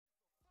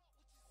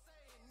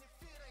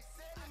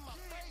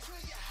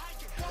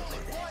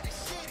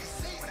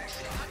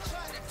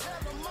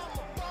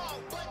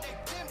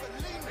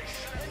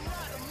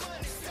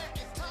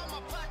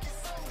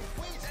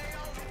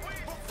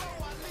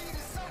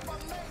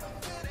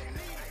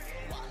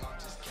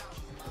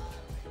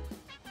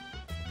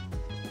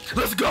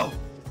Let's go!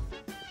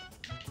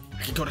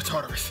 I can go to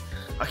Tartarus.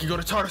 I can go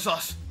to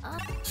Tartarus.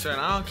 Son,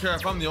 I don't care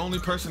if I'm the only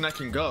person that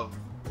can go.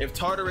 If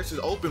Tartarus is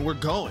open, we're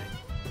going.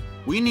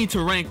 We need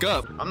to rank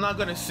up. I'm not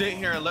gonna sit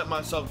here and let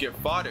myself get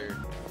foddered.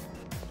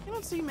 You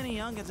don't see many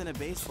youngins into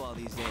baseball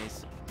these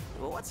days.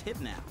 Well, what's hip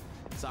now?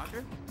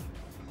 Soccer?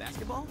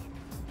 Basketball?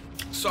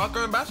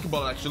 Soccer and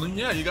basketball, actually.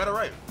 Yeah, you got it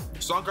right.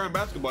 Soccer and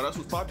basketball, that's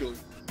what's popular.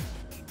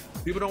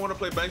 People don't want to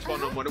play baseball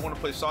no more. They want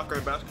to play soccer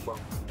and basketball.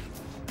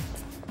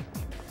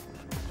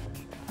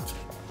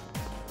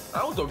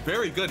 That was a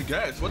very good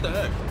guess. What the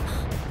heck?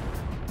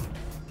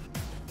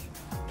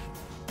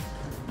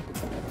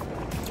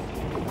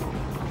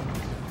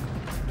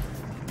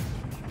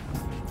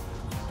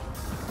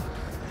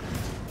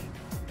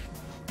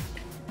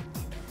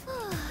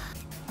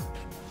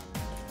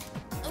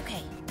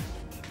 Okay.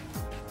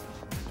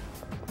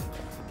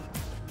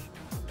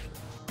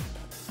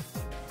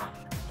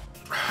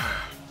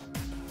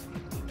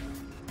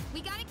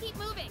 We gotta keep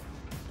moving.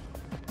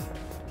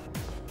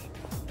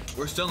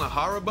 We're still in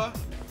Haraba?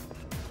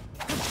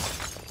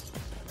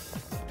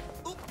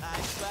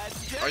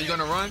 Are you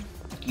gonna run?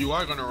 You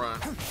are gonna run.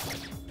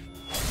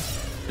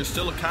 You're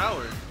still a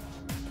coward.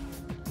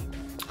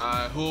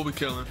 Alright, who are we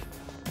killing?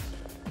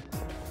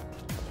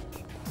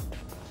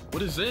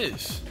 What is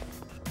this?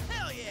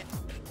 Hell yeah!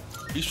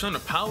 He's trying to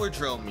power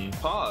drill me.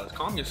 Pause,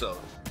 calm yourself.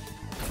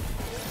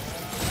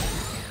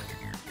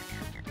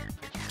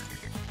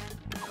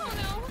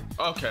 Oh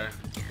no! Okay.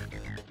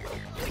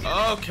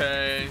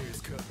 Okay.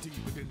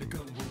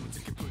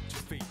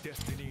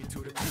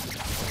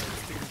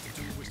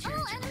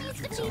 All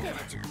enemies defeated.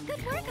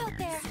 Good work out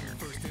there.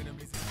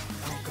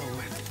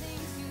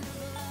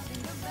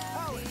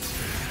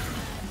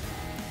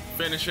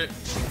 Finish it.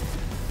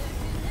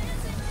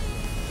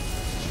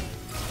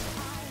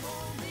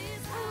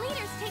 Our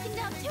leader's taken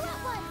down 2 at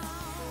once.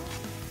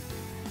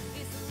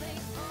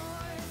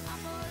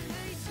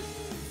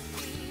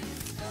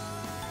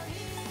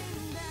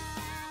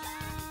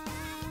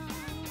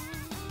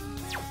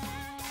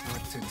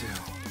 What to do?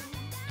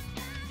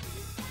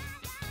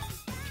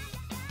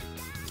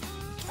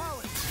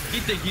 He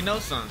think he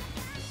knows something.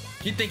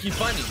 He think he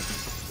funny.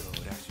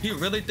 He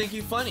really think he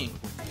funny.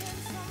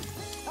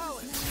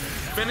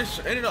 Finish,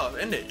 end it off,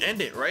 end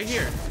it right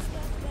here.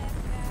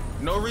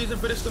 No reason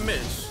for this to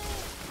miss.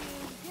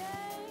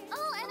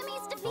 All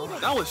enemies defeated.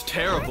 That was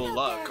terrible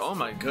luck. Oh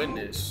my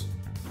goodness.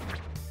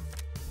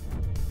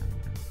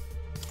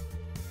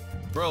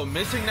 Bro,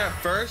 missing that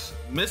first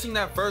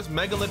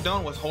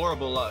Megalodon was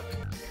horrible luck.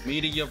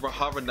 Media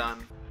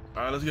Rahavadon.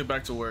 Alright, let's get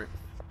back to work.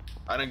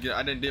 I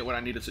didn't do what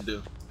I needed to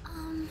do.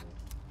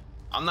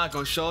 I'm not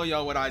gonna show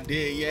y'all what I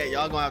did yet.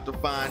 Y'all gonna have to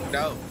find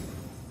out.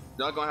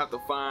 Y'all gonna have to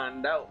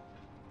find out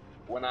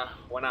when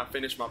I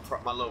finish my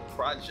little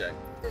project.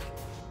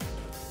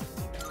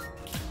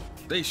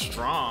 They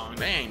strong.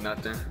 They ain't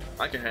nothing.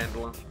 I can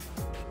handle them.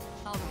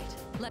 All right,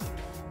 let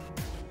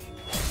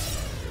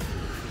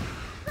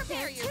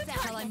Prepare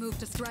yourself. shall I move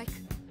to strike?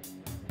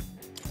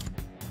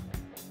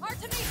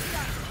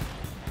 Artemisia.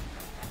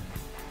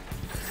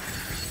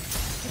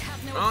 You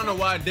have no I don't know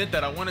why I did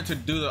that. I wanted to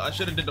do I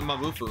should have did the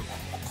Mabufu.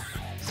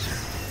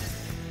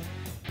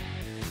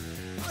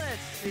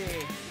 Let's see.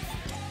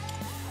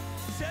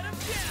 Set him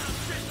down,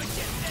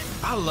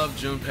 Tristan. I love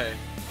Junpei.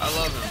 I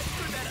love him.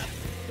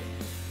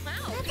 Wow.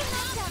 That's a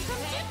knockdown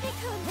from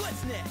Junpei-kun.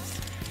 What's next?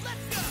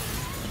 Let's go.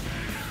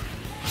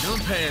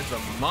 Junpei is a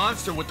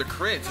monster with the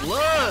crits.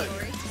 Look!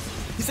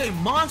 He's a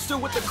monster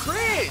with the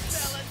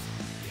crits!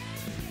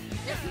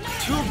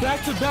 2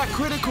 back-to-back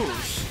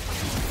criticals.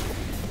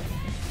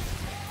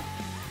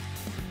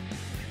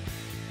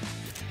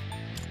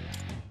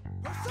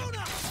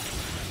 Persona.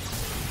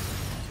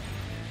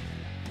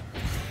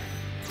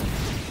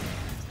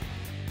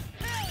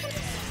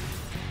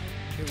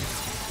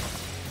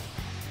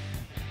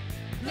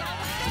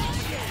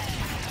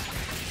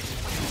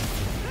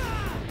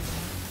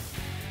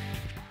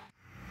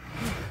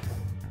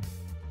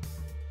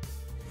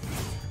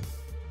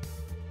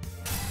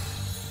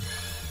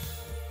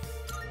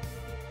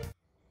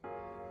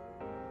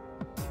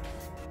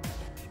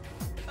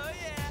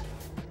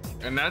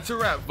 And that's a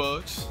wrap,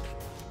 folks.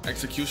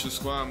 Execution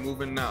squad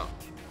moving now.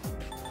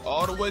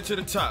 All the way to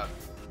the top.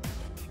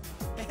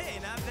 Hey,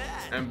 not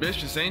bad.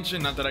 Ambitious, ain't you?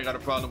 Not that I got a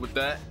problem with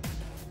that.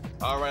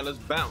 Alright, let's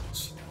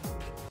bounce.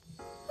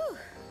 Whew.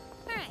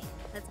 All right,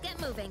 let's get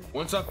moving.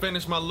 Once I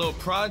finish my little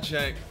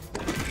project,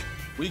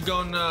 we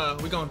gonna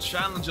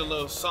challenge a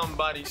little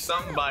somebody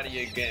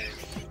again.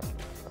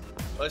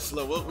 Let's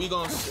look. We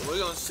gonna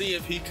see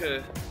if he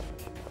could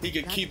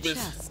keep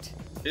his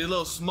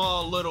little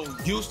small little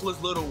useless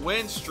little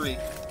win streak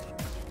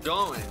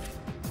going.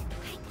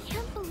 I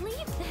can't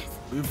believe this.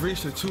 We've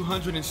reached the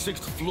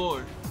 206th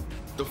floor.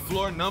 The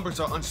floor numbers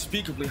are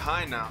unspeakably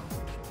high now.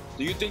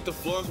 Do you think the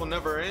floors will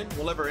ever end?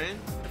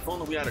 If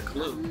only we had a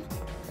clue.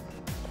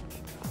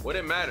 What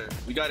it matter?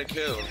 We gotta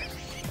kill.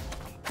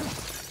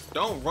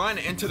 Don't run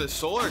into the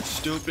sword,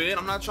 stupid.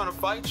 I'm not trying to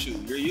fight you.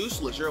 You're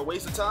useless. You're a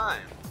waste of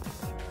time.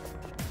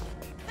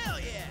 Hell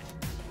yeah.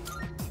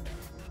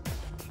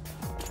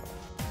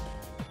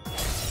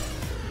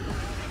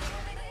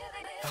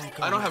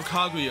 I don't have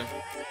Kaguya.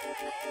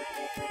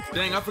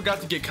 Dang, I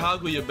forgot to get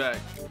Kaguya back.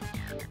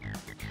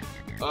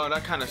 Oh,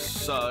 that kind of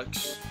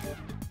sucks.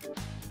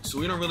 So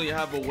we don't really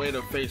have a way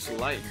to face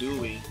light, do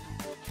we?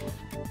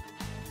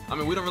 I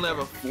mean, we don't really have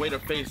a way to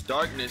face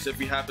darkness if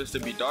he happens to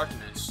be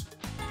darkness.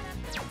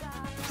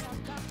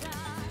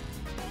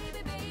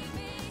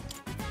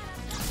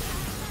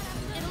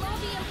 It'll all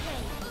be okay.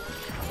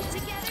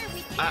 Together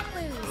we can't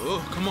lose.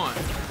 Oh, come on.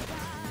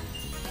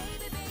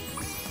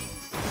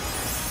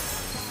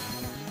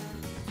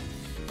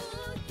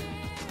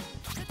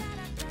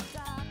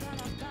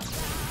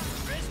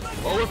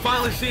 Oh, we're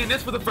finally seeing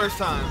this for the first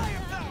time.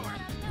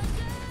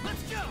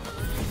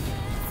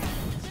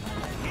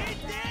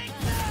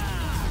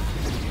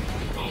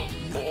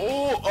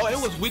 Oh, it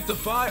was weak to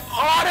 5.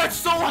 Oh, that's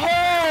so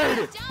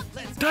hard!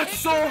 That's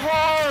so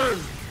hard!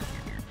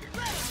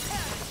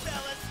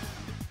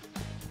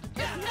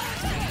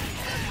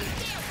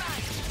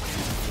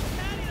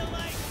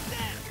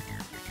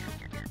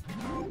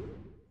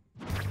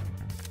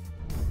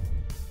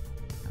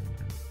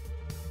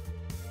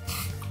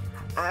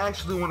 I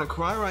actually want to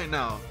cry right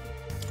now.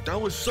 That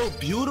was so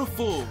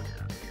beautiful.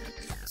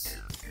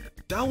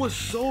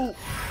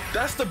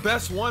 That's the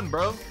best one,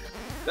 bro.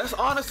 That's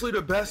honestly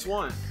the best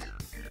one.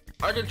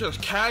 I can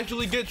just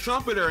casually get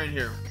Trumpeter in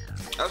here.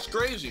 That's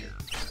crazy.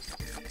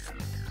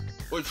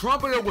 But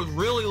Trumpeter was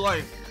really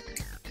like,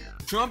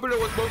 Trumpeter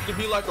was supposed to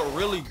be like a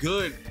really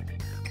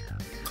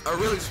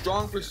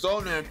strong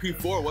persona in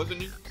P4,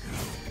 wasn't he?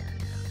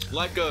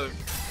 Like a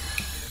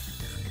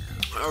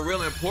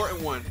really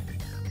important one.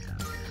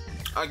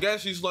 I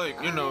guess he's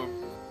like, you know,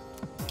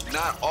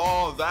 not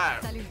all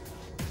that. Salut.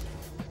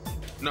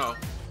 No.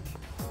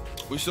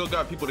 We still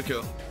got people to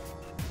kill.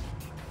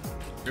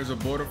 There's a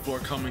border floor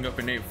coming up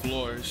in 8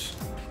 floors.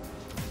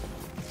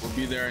 We'll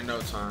be there in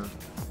no time.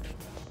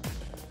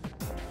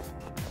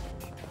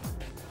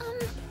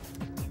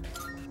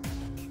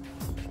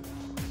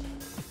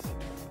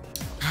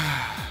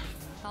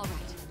 All right.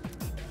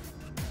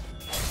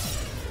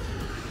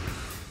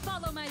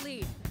 Follow my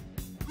lead.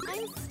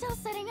 I'm still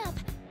setting up.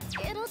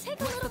 It'll take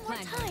a What's little the more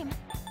plan? time.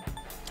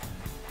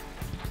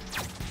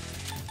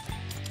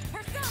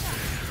 Persona.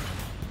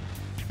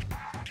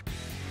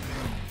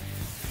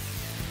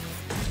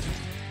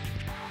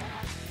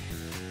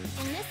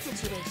 In this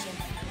situation,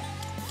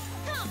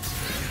 come.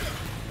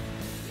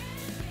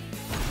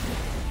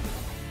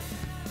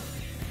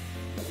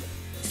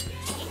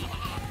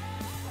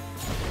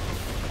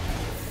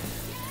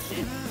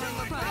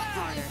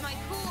 My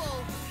cool.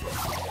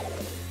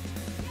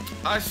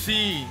 I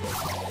see.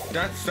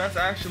 That's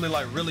actually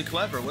like really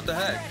clever. What the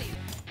heck?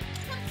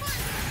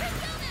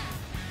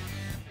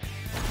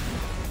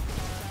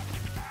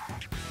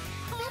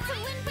 That's a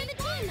win for the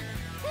team.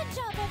 Good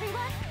job,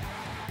 everyone.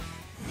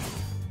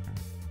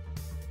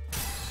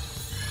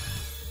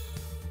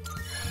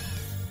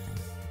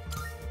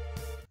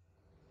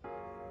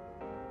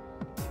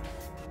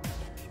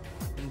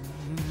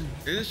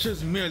 It's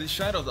just me or the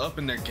Shadows up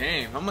in their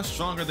game. How much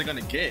stronger they're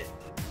gonna get?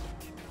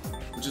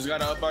 We just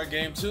gotta up our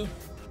game too.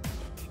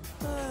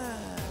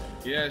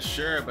 Yeah,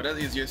 sure, but that's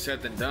easier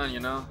said than done, you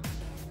know?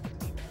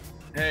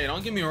 Hey,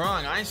 don't get me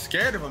wrong, I ain't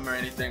scared of him or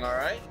anything,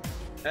 alright?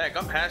 Heck,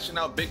 I'm hashing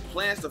out big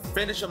plans to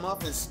finish him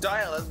off in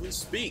style as we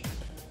speak.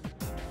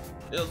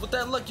 Yo, with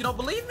that look, you don't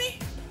believe me?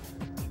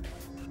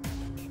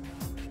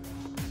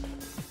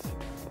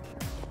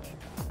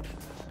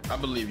 I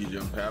believe you,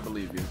 Junpei, I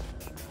believe you.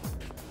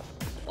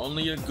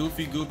 Only a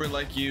goofy goober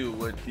like you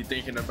would be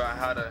thinking about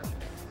how to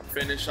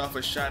finish off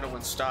a shadow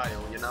in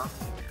style, you know?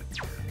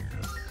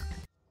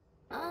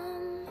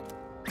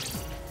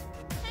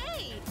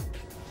 Hey.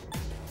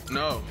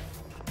 No.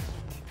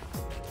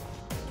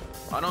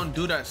 I don't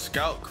do that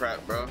scout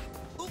crap, bro.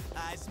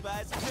 I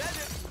spy some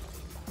treasure.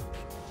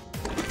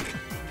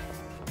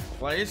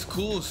 Like, it's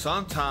cool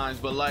sometimes,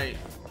 but like,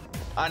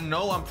 I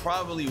know I'm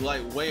probably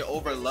like way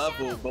over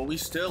level, but we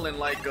still in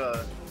like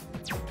a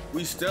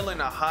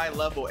high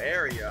level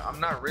area. I'm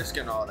not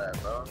risking all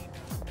that, bro.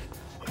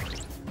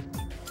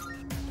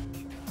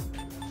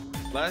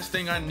 Last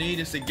thing I need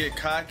is to get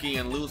cocky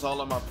and lose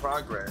all of my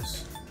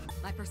progress.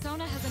 My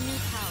persona has a new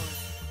power.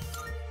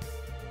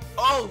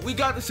 Oh, we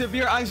got the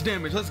severe ice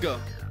damage. Let's go.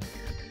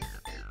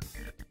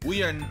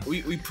 We ain't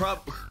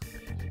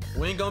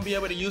gonna be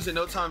able to use it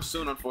no time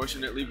soon,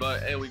 unfortunately,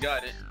 but hey, we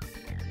got it.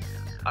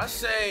 I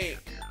say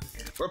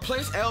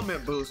replace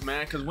ailment boost,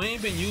 man, because we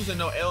ain't been using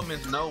no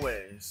ailments no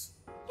ways.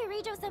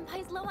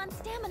 Yurijo-senpai's low on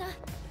stamina.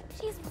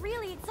 She's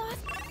really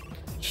exhausted.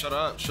 Shut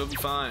up, she'll be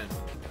fine.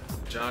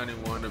 Johnny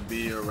wanna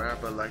be a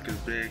rapper like his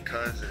big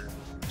cousin.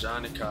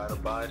 Johnny caught a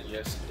body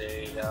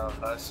yesterday, out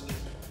hustling.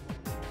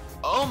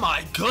 Oh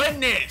my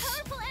goodness!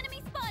 Powerful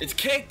enemy spotted. It's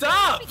caked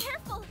up! Be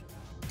careful.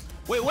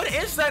 Wait, what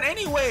is that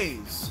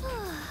anyways?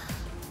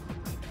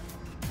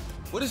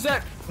 What is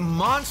that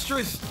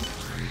monstrous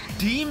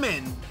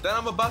demon that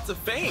I'm about to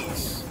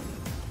face?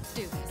 Let's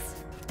do this.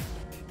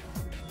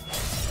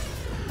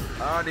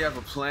 I already have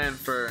a plan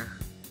for...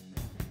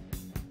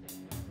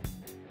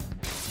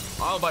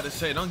 I was about to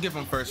say, don't give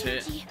him first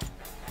hit. Yuji.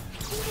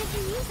 think I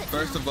can use it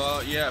First now. of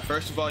all, yeah,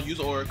 first of all, use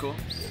Oracle.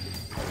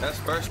 That's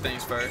first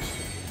things first.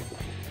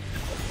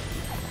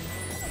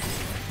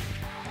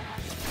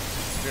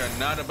 We are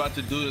not about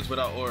to do this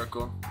without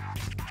Oracle.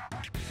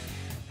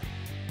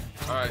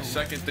 Alright,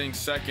 second thing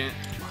second.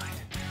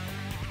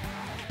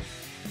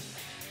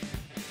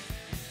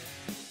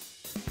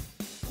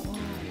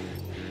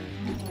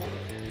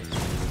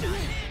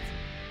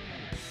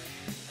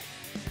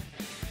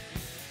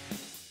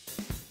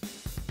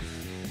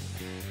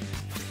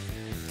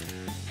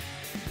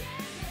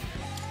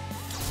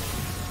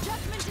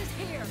 Judgment is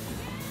here.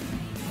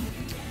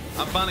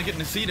 I'm finally getting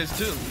to see this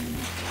too.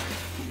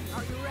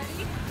 Are you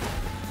ready?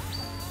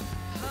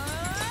 A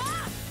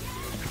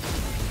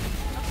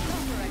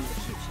proper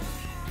execution.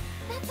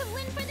 That's a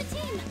win for the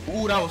team.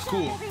 Ooh, that was Good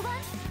job, cool. everyone.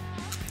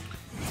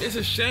 It's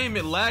a shame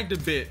it lagged a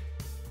bit.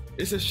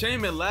 It's a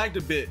shame it lagged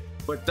a bit,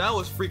 but that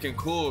was freaking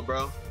cool,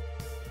 bro.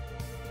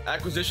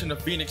 Acquisition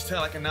of Phoenix Tail.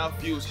 I can now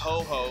fuse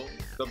Ho-Ho,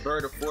 the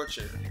bird of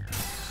fortune.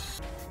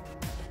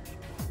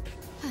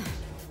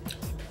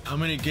 How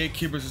many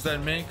gatekeepers does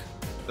that make?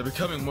 They're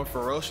becoming more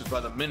ferocious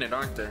by the minute,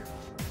 aren't they?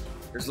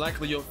 It's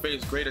likely you'll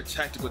face greater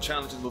tactical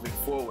challenges moving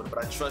forward,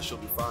 but I trust you'll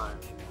be fine.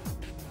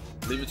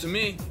 Leave it to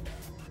me.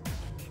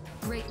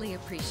 Greatly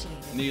appreciated.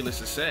 Needless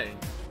to say,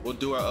 we'll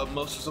do our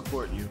utmost to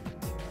support you.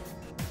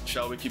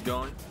 Shall we keep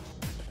going?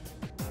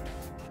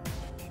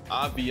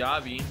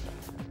 Avi.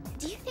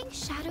 Do you think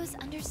shadows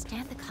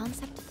understand the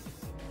concept of...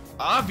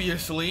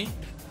 Obviously.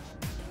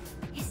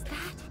 Is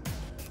that...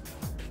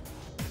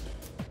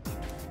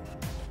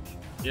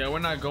 Yeah, we're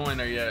not going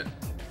there yet.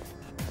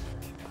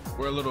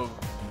 We're a little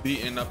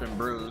beaten up and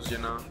bruised, you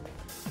know?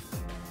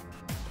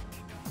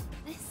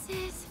 This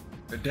is...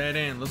 A dead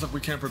end. Looks like we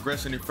can't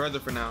progress any further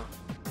for now.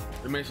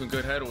 We made some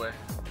good headway.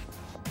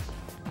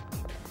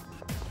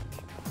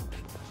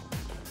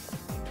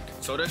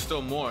 So there's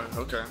still more.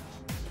 Okay.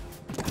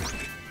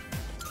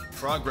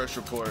 Progress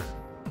report.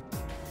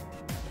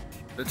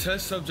 The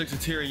test subject's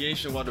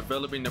deterioration while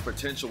developing their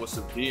potential was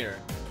severe,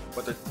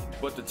 but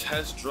the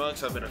test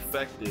drugs have been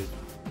effective.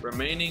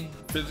 Remaining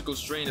physical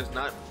strain has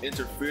not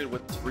interfered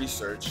with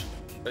research.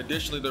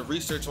 Additionally, the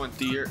research on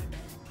theurgies,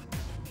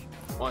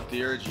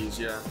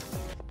 yeah.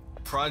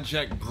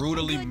 Project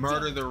Brutally Good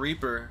Murder deal. the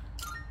Reaper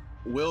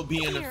will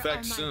be in Here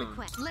effect are my soon.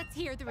 requests. Let's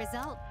hear the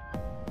result.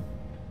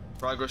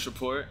 Progress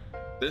report.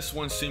 This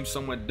one seems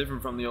somewhat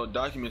different from the old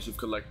documents we've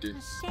collected.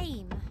 A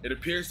shame. It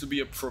appears to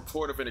be a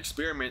report of an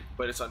experiment,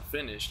 but it's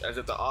unfinished, as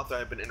if the author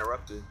had been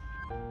interrupted.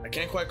 I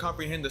can't quite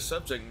comprehend the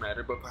subject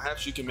matter, but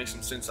perhaps you can make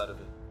some sense out of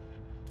it.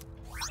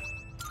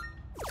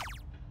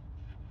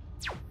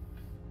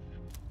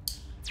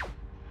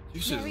 You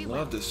just Very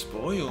love well. to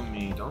spoil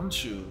me,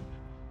 don't you?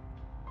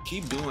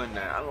 Keep doing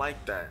that. I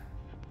like that.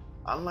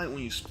 I like when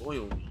you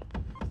spoil me.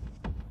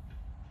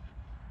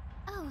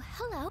 Oh,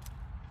 hello.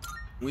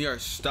 We are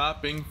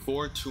stopping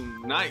for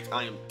tonight.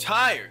 I am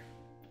tired.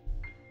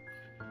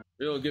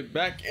 We'll get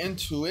back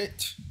into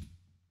it.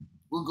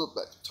 We'll go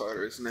back to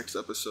Tartarus next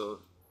episode.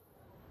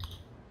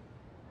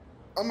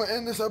 I'm gonna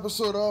end this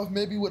episode off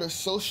maybe with a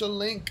social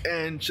link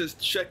and just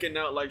checking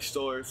out like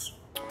stores.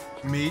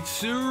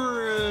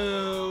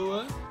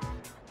 Mitsuru.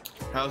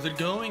 How's it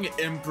going,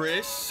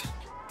 Empress?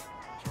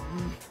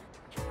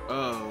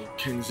 Oh,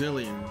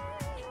 KenZillion.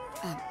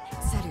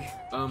 Seru.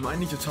 I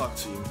need to talk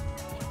to you.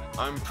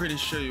 I'm pretty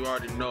sure you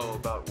already know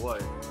about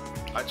what.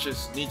 I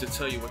just need to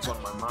tell you what's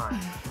on my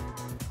mind.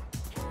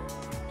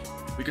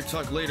 We could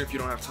talk later if you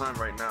don't have time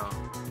right now.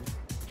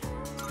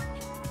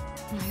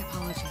 My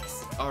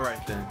apologies.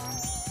 Alright then.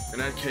 In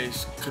that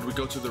case, could we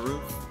go to the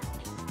roof?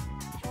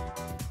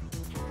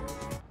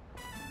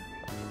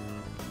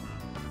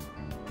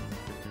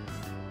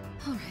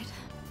 All right.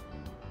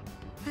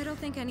 I don't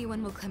think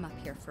anyone will come up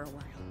here for a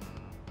while.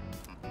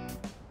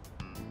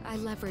 I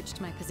leveraged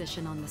my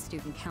position on the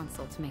student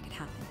council to make it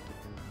happen.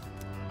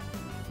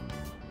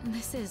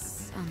 This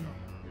is,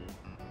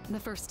 the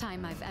first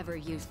time I've ever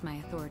used my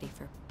authority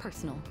for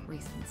personal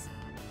reasons.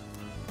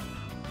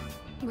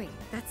 Wait,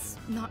 that's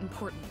not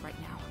important right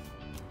now.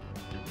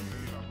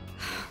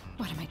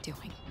 What am I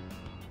doing?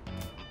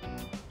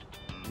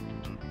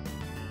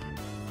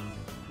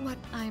 What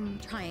I'm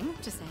trying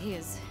to say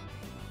is,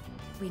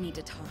 we need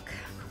to talk.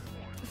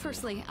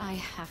 Firstly, I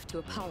have to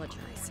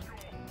apologize.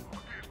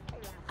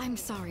 I'm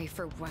sorry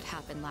for what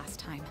happened last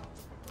time.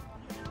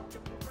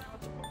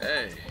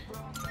 Hey,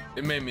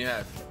 it made me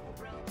happy.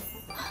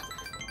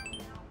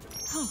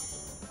 Oh,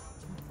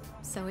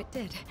 so it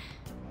did.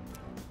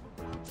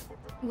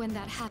 When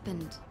that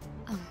happened,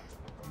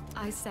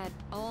 I said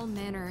all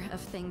manner of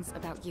things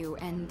about you,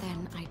 and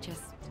then I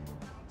just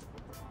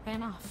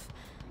ran off.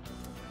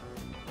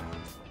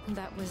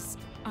 That was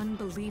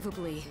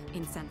unbelievably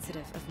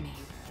insensitive of me.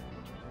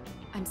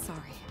 I'm sorry.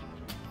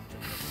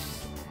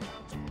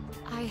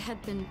 I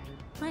had been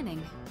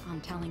planning on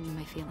telling you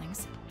my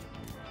feelings.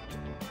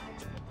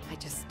 I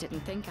just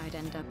didn't think I'd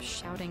end up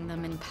shouting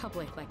them in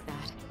public like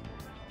that.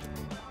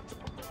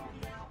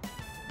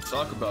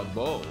 Talk about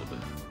bold.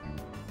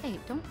 Hey,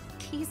 don't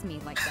tease me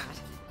like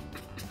that.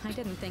 I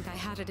didn't think I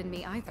had it in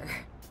me either.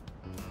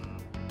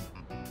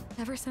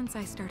 Ever since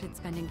I started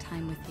spending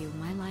time with you,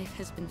 my life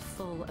has been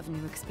full of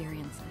new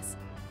experiences.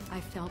 I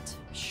felt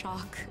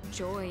shock,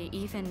 joy,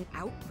 even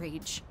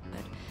outrage,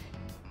 but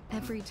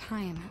every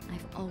time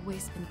I've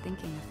always been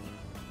thinking of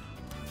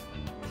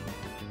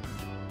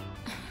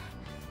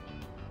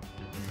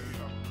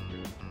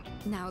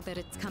you. Now that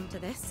it's come to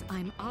this,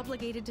 I'm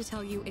obligated to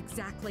tell you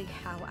exactly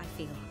how I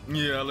feel.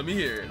 Yeah, let me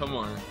hear it. Come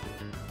on.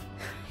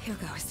 Here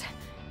goes.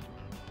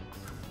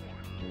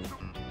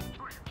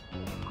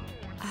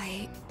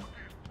 I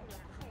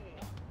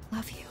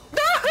love you.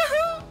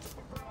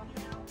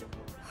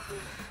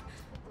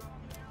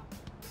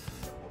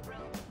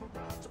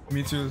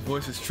 Mitsuru's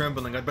voice is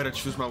trembling. I better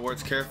choose my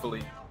words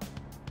carefully.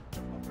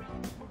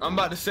 I'm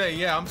about to say,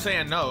 yeah, I'm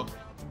saying no.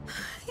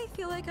 I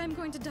feel like I'm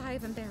going to die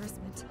of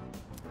embarrassment.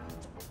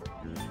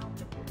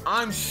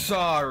 I'm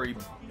sorry,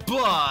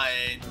 but...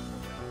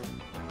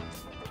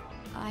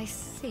 I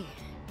see.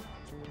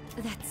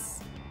 That's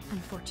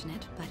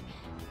unfortunate, but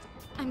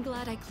I'm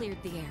glad I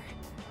cleared the air.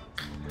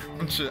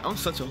 I'm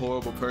such a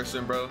horrible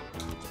person, bro.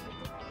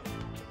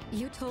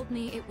 You told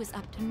me it was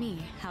up to me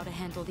how to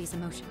handle these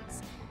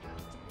emotions.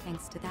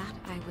 Thanks to that,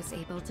 I was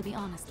able to be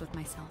honest with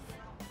myself.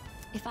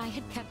 If I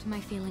had kept my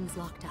feelings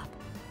locked up,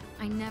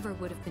 I never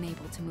would have been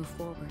able to move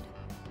forward.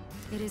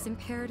 It is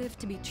imperative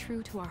to be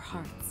true to our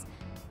hearts,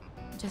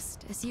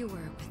 just as you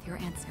were with your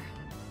answer.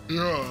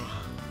 Yeah.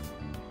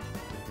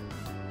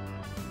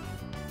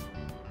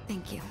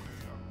 Thank you.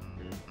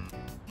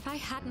 If I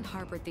hadn't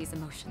harbored these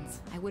emotions,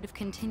 I would have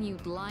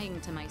continued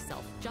lying to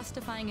myself,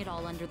 justifying it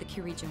all under the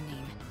Kirijo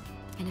name.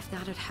 And if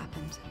that had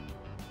happened,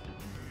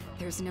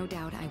 there's no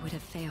doubt I would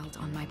have failed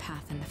on my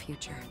path in the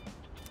future.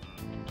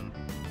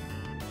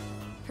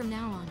 From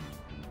now on,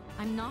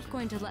 I'm not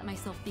going to let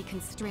myself be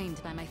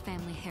constrained by my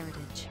family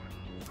heritage.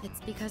 It's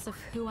because of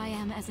who I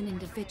am as an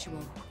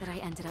individual that I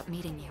ended up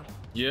meeting you.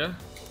 Yeah?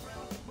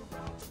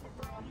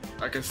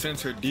 I can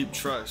sense her deep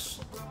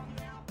trust.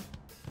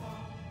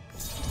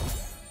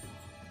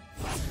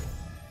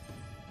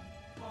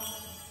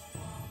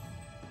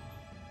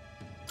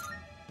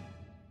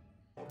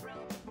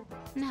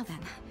 Now then,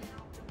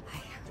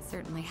 I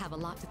certainly have a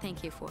lot to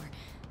thank you for,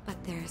 but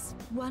there's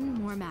one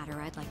more matter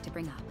I'd like to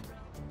bring up.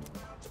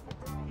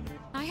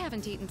 I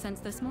haven't eaten since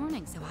this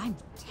morning, so I'm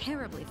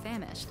terribly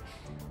famished.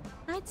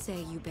 I'd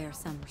say you bear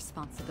some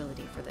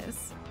responsibility for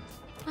this.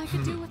 I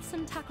could do with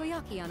some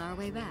takoyaki on our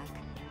way back.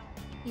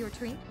 Your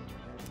treat?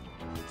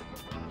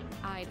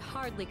 I'd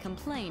hardly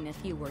complain if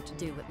you were to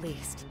do at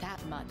least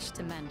that much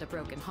to mend a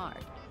broken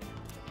heart.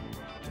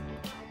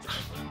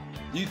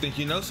 You think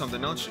you know something,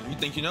 don't you? You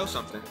think you know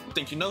something. You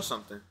think you know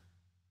something.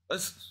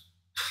 Let's...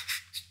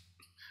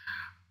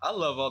 I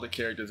love all the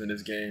characters in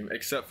this game,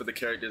 except for the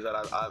characters that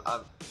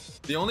I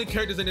the only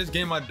characters in this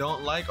game I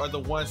don't like are the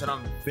ones that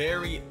I'm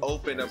very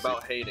open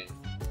about hating.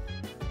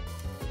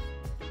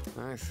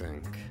 I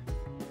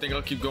think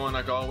I'll keep going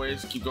like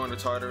always, keep going to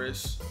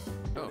Tartarus.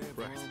 Oh,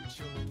 right.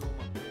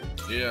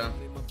 Yeah.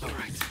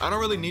 Alright. I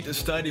don't really need to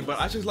study, but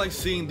I just like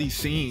seeing these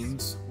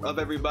scenes of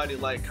everybody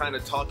like kind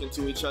of talking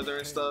to each other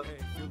and stuff.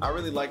 I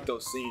really like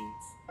those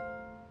scenes.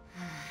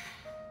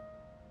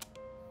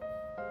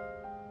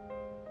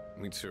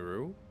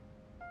 Mitsuru?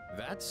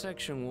 That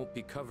section won't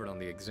be covered on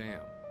the exam.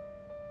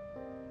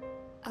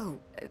 Oh,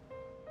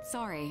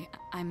 sorry.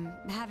 I'm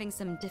having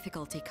some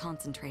difficulty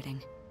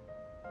concentrating.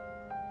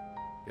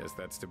 Guess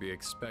that's to be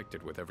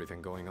expected with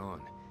everything going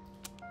on.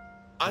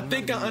 I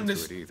think I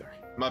understand.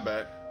 understand. My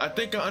bad. I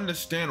think I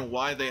understand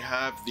why they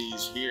have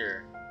these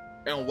here,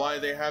 and why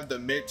they have the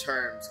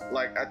midterms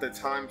like at the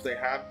times they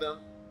have them.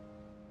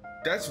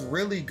 That's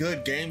really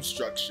good game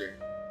structure.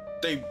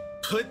 They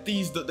put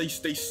these. They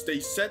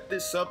set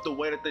this up the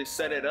way that they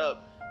set it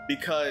up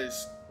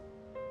because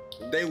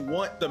they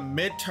want the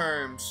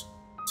midterms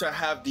to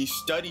have these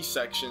study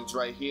sections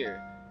right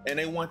here, and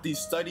they want these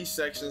study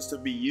sections to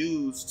be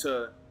used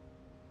to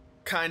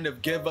kind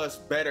of give us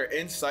better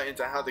insight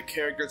into how the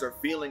characters are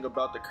feeling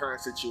about the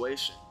current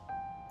situation.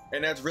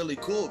 And that's really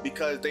cool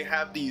because they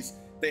have these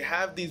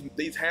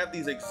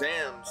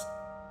exams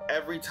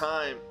every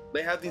time.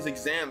 They have these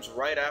exams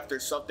right after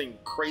something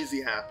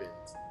crazy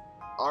happens.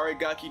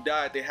 Aragaki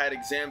died, they had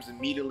exams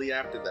immediately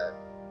after that.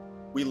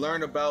 We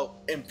learn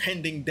about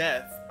impending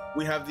death,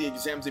 we have the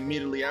exams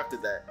immediately after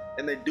that.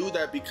 And they do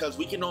that because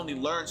we can only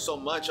learn so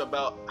much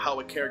about how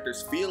a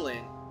character's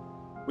feeling.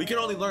 We can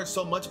only learn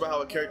so much about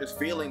how a character's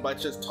feeling by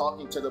just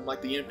talking to them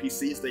like the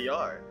NPCs they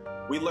are.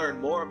 We learn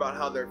more about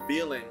how they're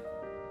feeling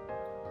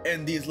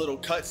in these little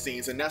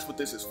cutscenes, and that's what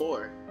this is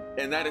for.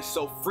 And that is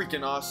so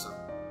freaking awesome.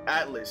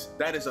 Atlas,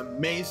 that is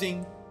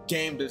amazing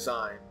game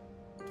design.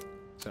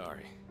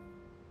 Sorry.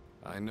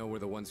 I know we're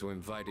the ones who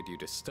invited you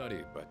to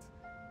study, but...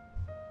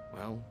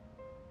 well,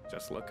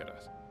 just look at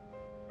us.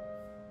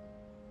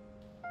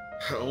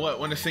 What,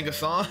 want to sing a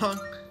song?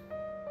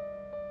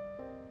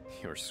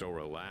 You're so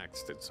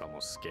relaxed, it's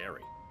almost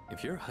scary.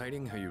 If you're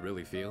hiding how you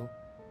really feel,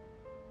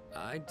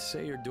 I'd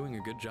say you're doing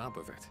a good job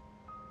of it.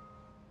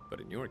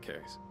 But in your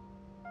case...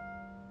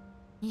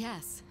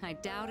 Yes, I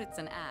doubt it's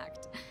an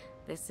act.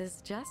 This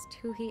is just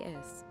who he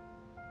is.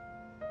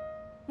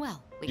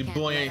 Well, we Your can't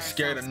boy let ain't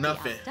scared of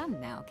ourselves be nothing. outdone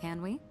now,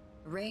 can we?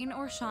 Rain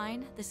or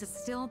shine, this is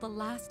still the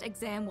last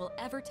exam we'll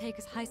ever take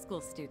as high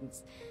school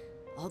students.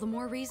 All the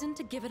more reason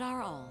to give it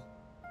our all.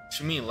 What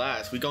you mean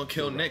last? We gonna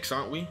kill Nyx,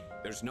 aren't we?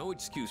 There's no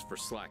excuse for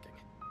slacking.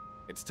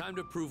 It's time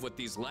to prove what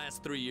these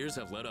last 3 years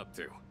have led up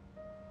to.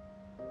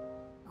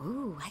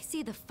 Ooh, I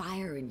see the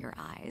fire in your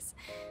eyes.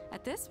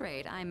 At this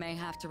rate, I may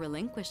have to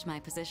relinquish my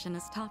position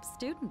as top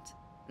student.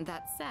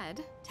 That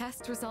said,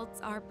 test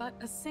results are but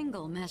a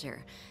single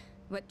measure.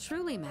 What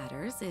truly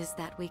matters is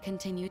that we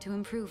continue to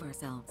improve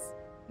ourselves.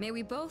 May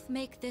we both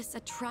make this a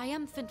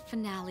triumphant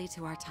finale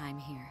to our time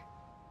here.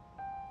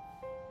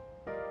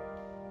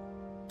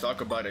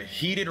 Talk about a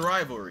heated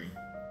rivalry.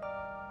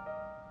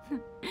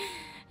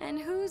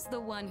 And who's the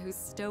one who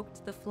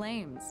stoked the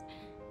flames?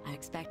 I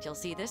expect you'll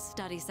see this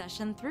study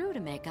session through to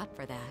make up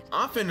for that.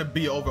 I'm finna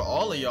be over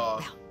all of y'all.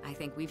 Well, I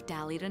think we've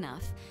dallied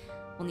enough.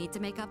 We'll need to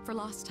make up for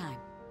lost time.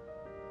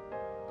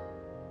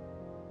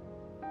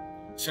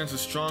 Sense a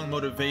strong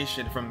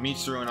motivation from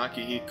Mitsuru and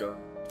Akihiko.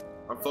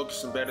 I'm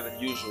focusing better than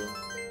usual.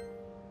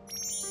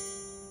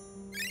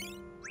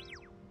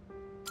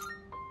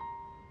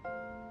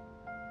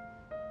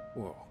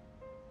 Whoa.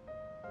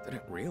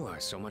 Didn't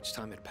realize so much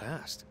time had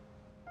passed.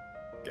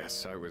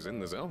 Guess I was in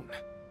the zone.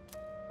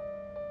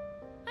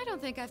 I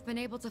don't think I've been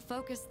able to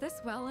focus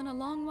this well in a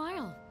long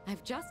while.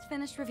 I've just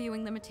finished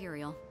reviewing the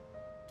material.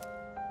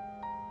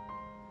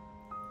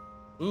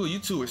 Ooh, you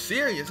two are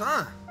serious,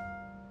 huh?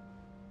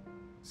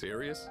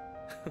 Serious?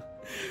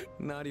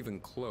 Not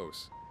even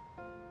close.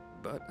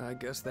 But I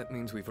guess that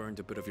means we've earned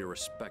a bit of your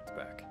respect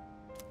back.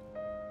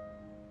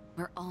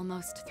 We're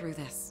almost through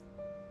this.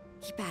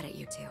 Keep at it,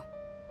 you two.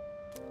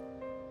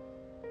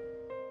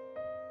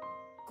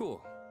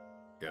 Cool.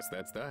 Guess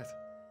that's that.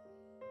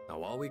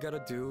 Now all we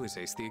gotta do is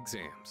ace the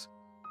exams.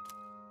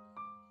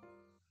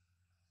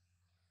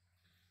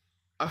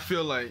 I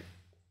feel like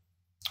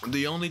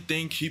the only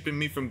thing keeping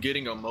me from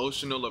getting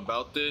emotional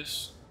about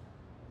this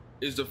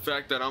is the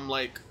fact that I'm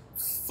like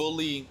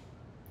fully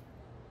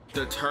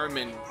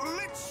determined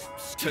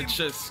to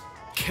just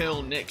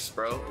kill Nyx,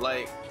 bro.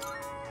 Like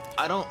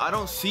I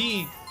don't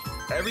see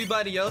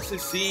everybody else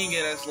is seeing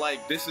it as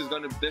like this is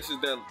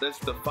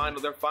the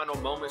final, their final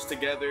moments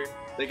together.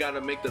 They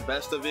gotta make the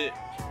best of it.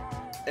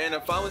 And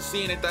if I was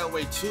seeing it that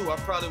way too, I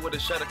probably would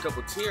have shed a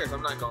couple tears,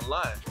 I'm not gonna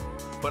lie.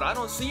 But I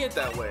don't see it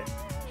that way.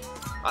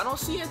 I don't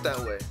see it that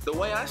way. The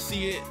way I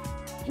see it,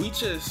 we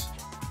just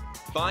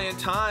buying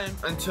time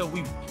until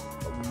we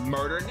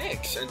murder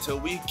Nyx, until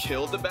we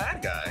kill the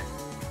bad guy.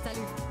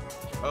 Salut.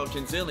 Oh,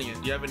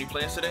 KenZillion, do you have any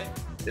plans today?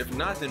 If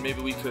not, then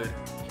maybe we could.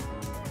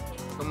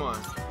 Come on.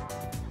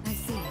 I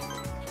see.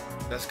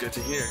 That's good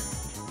to hear.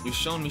 You've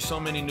shown me so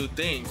many new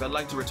things. I'd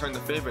like to return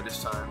the favor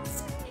this time.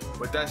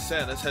 With that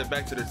said, let's head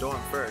back to the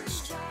dorm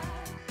first.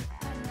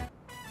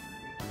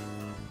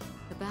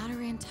 The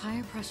battery and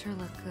tire pressure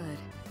look good.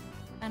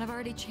 And I've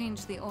already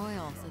changed the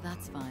oil, so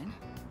that's fine.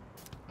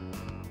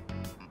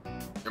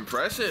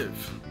 Impressive.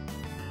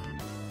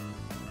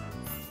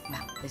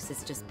 Well, this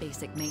is just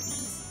basic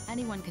maintenance.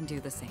 Anyone can do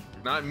the same.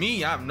 Not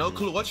me, I have no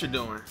clue what you're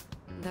doing.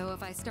 Though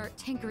if I start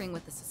tinkering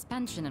with the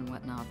suspension and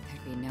whatnot,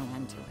 there'd be no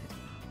end to it.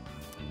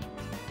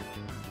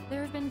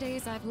 There have been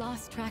days I've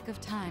lost track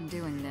of time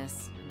doing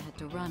this, and had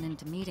to run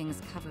into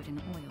meetings covered in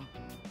oil.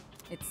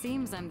 It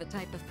seems I'm the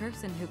type of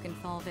person who can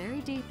fall very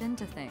deep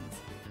into things.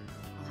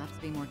 I'll have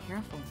to be more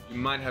careful. You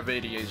might have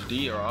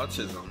ADHD or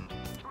autism.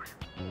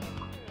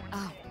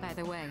 Oh, by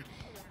the way,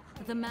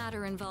 the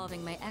matter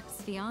involving my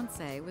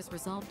ex-fiancé was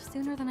resolved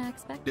sooner than I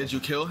expected. Did you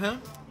kill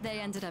him? They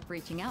ended up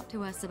reaching out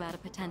to us about a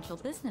potential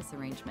business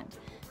arrangement.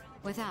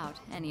 Without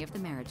any of the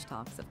marriage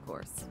talks, of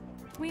course.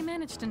 We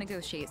managed to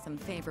negotiate some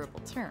favorable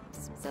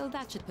terms, so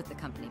that should put the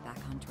company back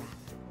on track.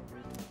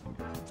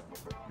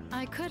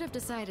 I could have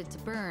decided to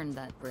burn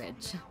that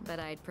bridge, but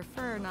I'd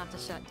prefer not to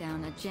shut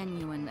down a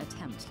genuine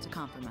attempt to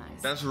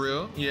compromise. That's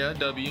real. Yeah,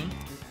 W.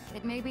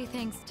 It may be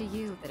thanks to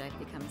you that I've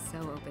become so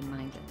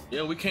open-minded.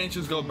 Yeah, we can't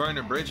just go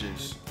burning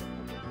bridges.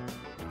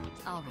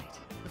 All right,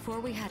 before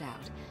we head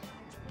out,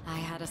 I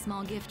had a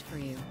small gift for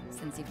you,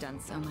 since you've done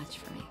so much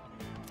for me.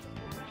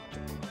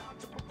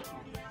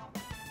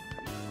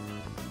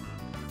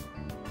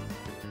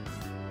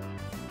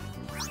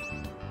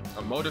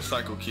 A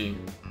motorcycle key.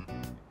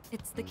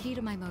 It's the key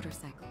to my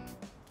motorcycle.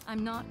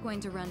 I'm not going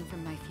to run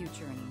from my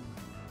future anymore.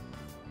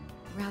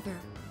 Rather,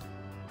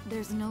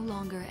 there's no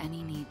longer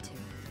any need to.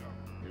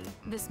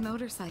 This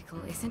motorcycle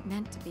isn't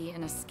meant to be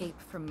an escape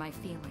from my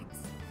feelings.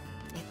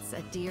 It's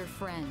a dear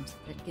friend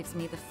that gives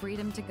me the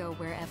freedom to go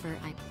wherever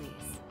I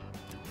please.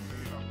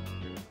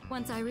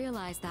 Once I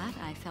realized that,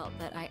 I felt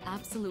that I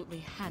absolutely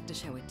had to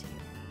show it to you.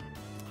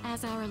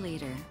 As our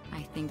leader,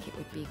 I think it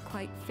would be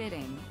quite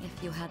fitting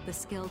if you had the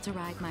skill to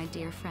ride my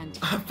dear friend.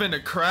 I'm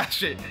finna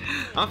crash it.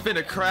 I'm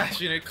finna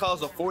crash it and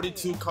cause a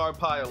 42 car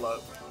pileup.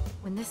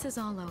 When this is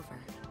all over,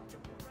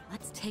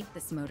 let's take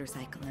this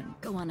motorcycle and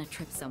go on a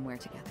trip somewhere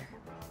together.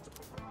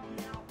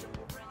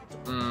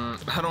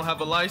 I don't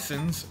have a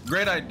license.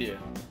 Great idea.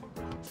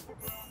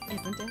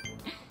 Isn't it?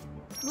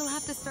 We'll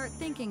have to start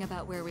thinking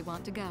about where we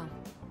want to go.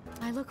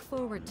 I look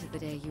forward to the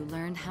day you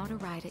learn how to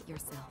ride it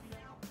yourself.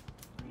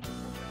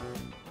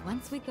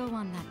 Once we go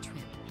on that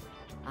trip,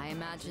 I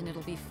imagine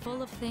it'll be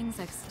full of things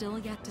I've still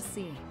yet to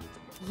see.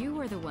 You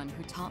are the one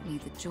who taught me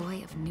the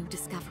joy of new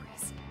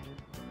discoveries.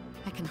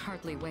 I can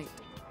hardly wait.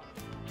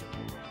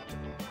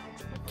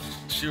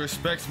 She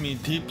respects me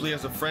deeply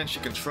as a friend she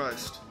can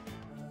trust.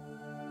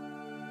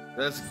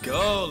 Let's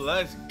go.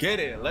 Let's get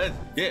it. Let's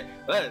get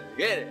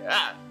it.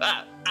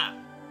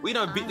 We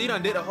done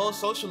did a whole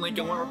social link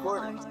in one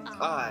recording.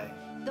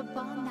 The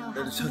bond now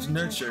that has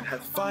nurtured, has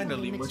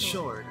finally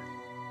matured.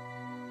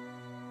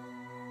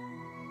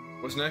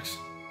 What's next?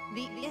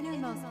 The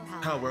innermost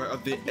Power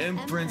of the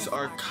Empress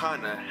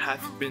Arcana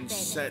hath been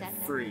set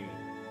free.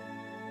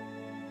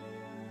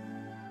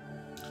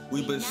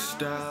 We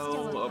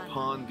bestow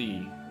upon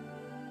thee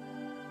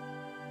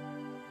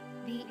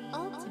the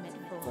ultimate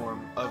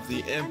form of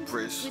the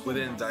Empress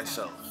within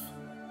thyself.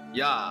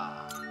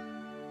 Yeah.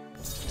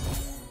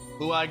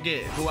 Who I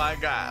get, who I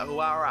got, who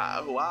I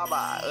ride, who I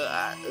buy.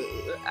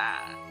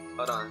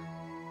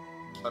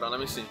 Hold on, let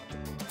me see.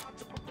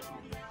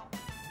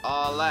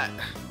 All that,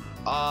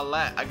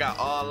 I got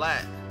all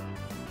that.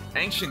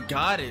 Ancient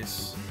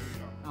Goddess.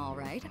 All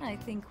right, I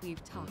think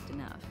we've talked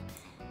enough.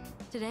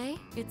 Today,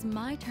 it's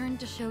my turn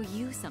to show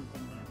you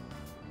something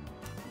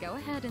new. Go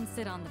ahead and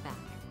sit on the back.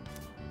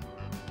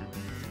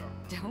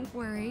 Don't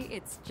worry,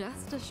 it's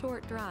just a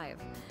short drive.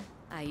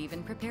 I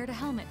even prepared a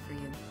helmet for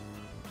you.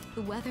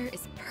 The weather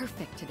is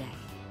perfect today.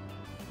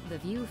 The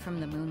view from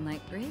the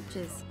Moonlight Bridge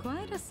is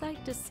quite a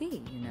sight to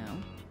see, you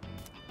know.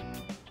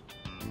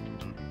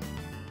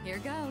 Here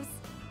goes.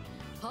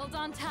 Hold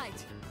on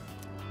tight.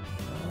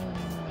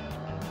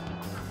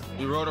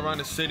 We rode around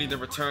the city, then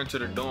returned to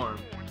the dorm.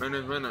 And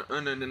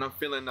I'm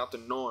feeling out the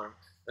norm.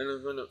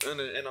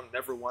 And I'm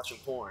never watching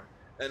porn.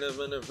 And I'm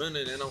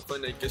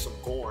finna get some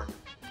corn.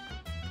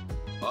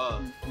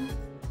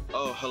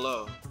 Oh,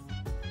 hello.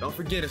 Don't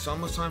forget, it's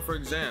almost time for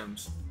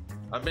exams.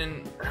 I've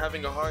been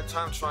having a hard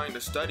time trying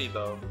to study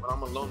though. When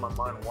I'm alone, my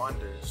mind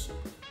wanders.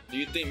 Do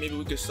you think maybe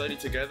we could study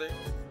together?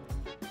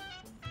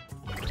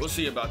 We'll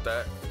see about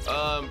that.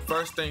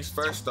 First things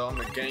first though, I'm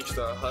a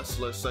gangster, a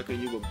hustler, sucker,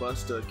 you a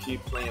buster.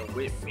 Keep playing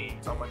with me.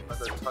 I'm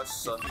another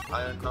tussle.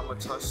 I am a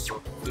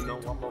tussle. You know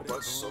I'm a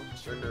rustle.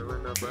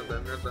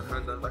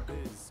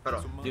 Hold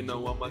on. You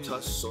know I'm a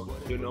tussle.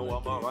 You know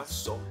I'm a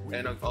rustle.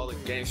 And all the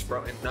gang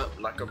sprouting up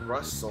like a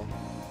Russell.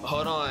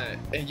 Hold on.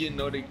 And you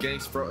know the gang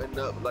sprouting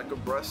up like a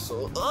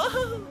Brussels.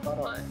 Hold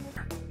on.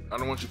 I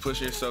don't want you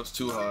pushing yourselves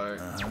too hard.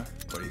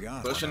 What do you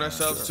got? Pushing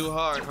ourselves too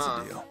hard,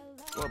 huh?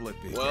 What'll it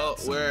be? Well,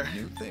 we're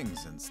new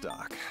things in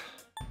stock.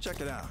 Check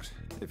it out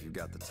if you've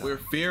got the time. We're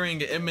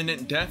fearing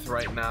imminent death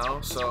right now,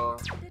 so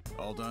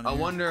All done I here?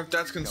 wonder if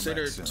that's Come back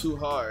considered soon. too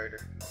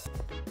hard.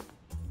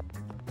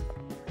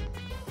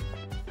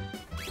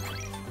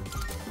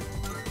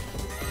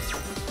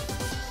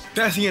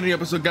 That's the end of the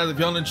episode, guys. If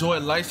y'all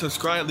enjoyed, like,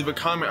 subscribe, leave a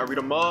comment, I read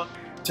them all.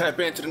 Tap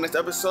into the next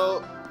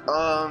episode.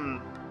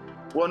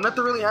 Well,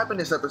 nothing really happened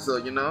this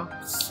episode, you know?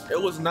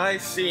 It was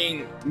nice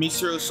seeing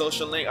Mitsuru's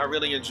social link. I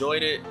really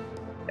enjoyed it.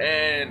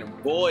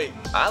 And boy,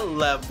 I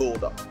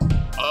leveled up.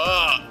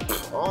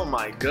 Oh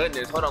my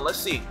goodness. Hold on, let's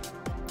see.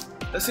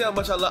 Let's see how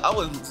much I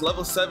was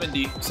level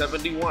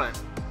 71.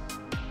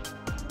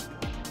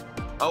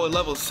 I was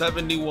level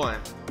 71.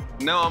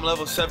 Now I'm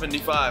level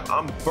 75.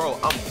 I'm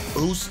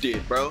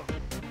boosted, bro.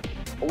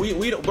 We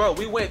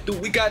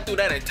got through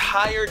that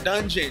entire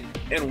dungeon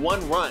in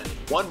one run,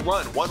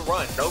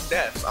 no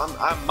deaths.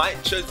 I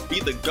might just be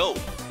the GOAT.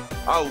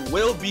 I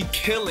will be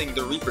killing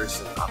the Reaper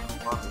soon. I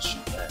promise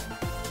you that.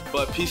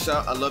 But peace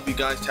out. I love you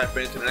guys. Tap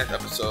into the next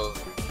episode.